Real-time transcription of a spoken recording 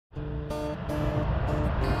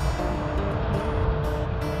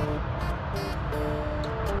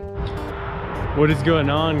What is going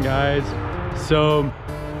on, guys? So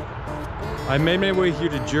I made my way here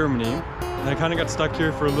to Germany and I kind of got stuck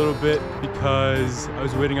here for a little bit because I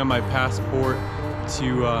was waiting on my passport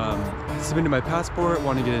to submit my passport,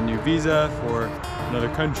 want to get a new visa for another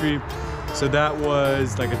country. So that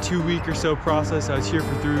was like a 2-week or so process. I was here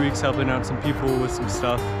for 3 weeks helping out some people with some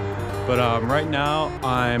stuff. But right now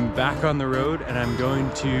I'm back on the road and I'm going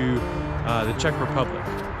to the Czech Republic.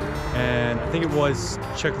 And I think it was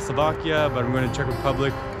Czechoslovakia, but I'm going to Czech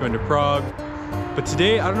Republic, going to Prague. But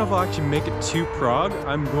today, I don't know if I'll actually make it to Prague.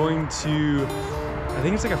 I'm going to, I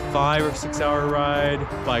think it's like a 5 or 6 hour ride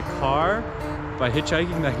by car. By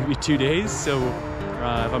hitchhiking, that could be 2 days. So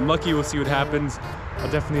if I'm lucky, we'll see what happens. I'll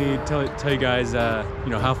definitely tell you guys, you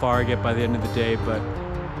know, how far I get by the end of the day, but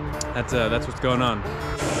that's what's going on.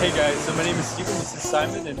 Hey guys, so my name is Steven, this is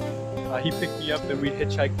Simon, and he picked me up and we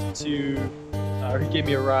hitchhiked to, or he gave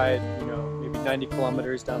me a ride, you know, maybe 90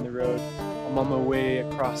 kilometers down the road. I'm on my way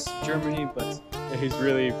across Germany, but he's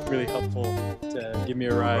really, really helpful to give me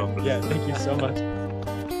a ride. Yeah, thank you so much.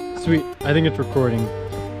 Sweet, I think it's recording.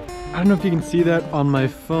 I don't know if you can see that on my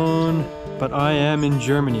phone, but I am in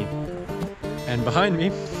Germany. And behind me,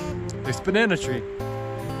 this banana tree.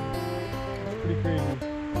 Pretty crazy.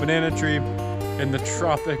 Banana tree in the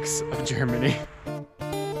tropics of Germany.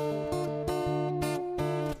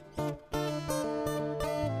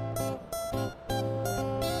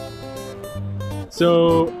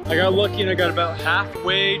 So I got lucky and I got about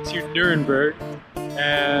halfway to Nuremberg,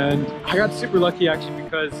 and I got super lucky actually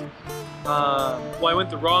because well, I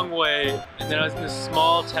went the wrong way and then I was in this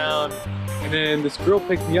small town and then this girl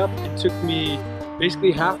picked me up and took me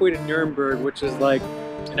basically halfway to Nuremberg, which is like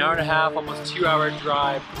an hour and a half, almost 2 hour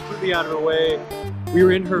drive, completely out of her way. We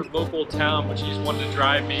were in her local town, but she just wanted to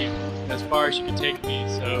drive me as far as she could take me.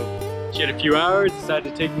 So she had a few hours,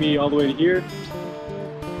 decided to take me all the way to here.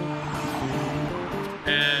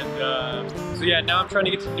 And so yeah, now I'm trying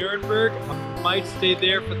to get to Nuremberg. I might stay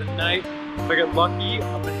there for the night. If I get lucky,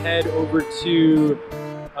 I'm gonna head over to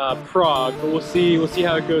Prague, but we'll see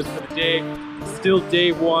how it goes for the day. It's still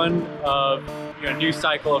day one of, you know, a new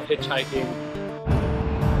cycle of hitchhiking.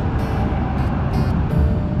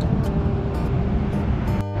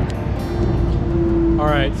 All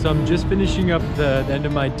right, so I'm just finishing up the end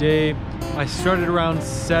of my day. I started around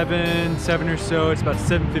 7 or so. It's about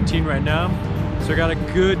 7:15 right now. So I got a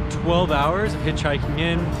good 12 hours of hitchhiking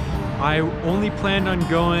in. I only planned on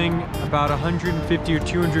going about 150 or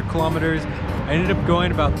 200 kilometers. I ended up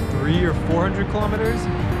going about 300 or 400 kilometers,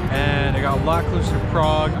 and I got a lot closer to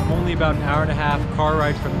Prague. I'm only about an hour and a half car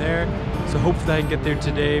ride from there. So hopefully I can get there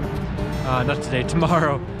today. Not today,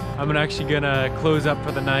 tomorrow. I'm actually gonna close up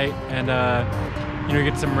for the night and you know,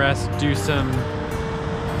 get some rest, do some...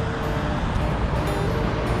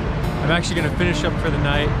 I'm actually gonna finish up for the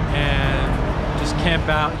night and just camp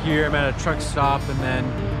out here. I'm at a truck stop, and then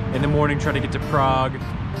in the morning try to get to Prague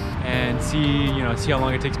and see how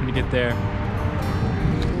long it takes me to get there.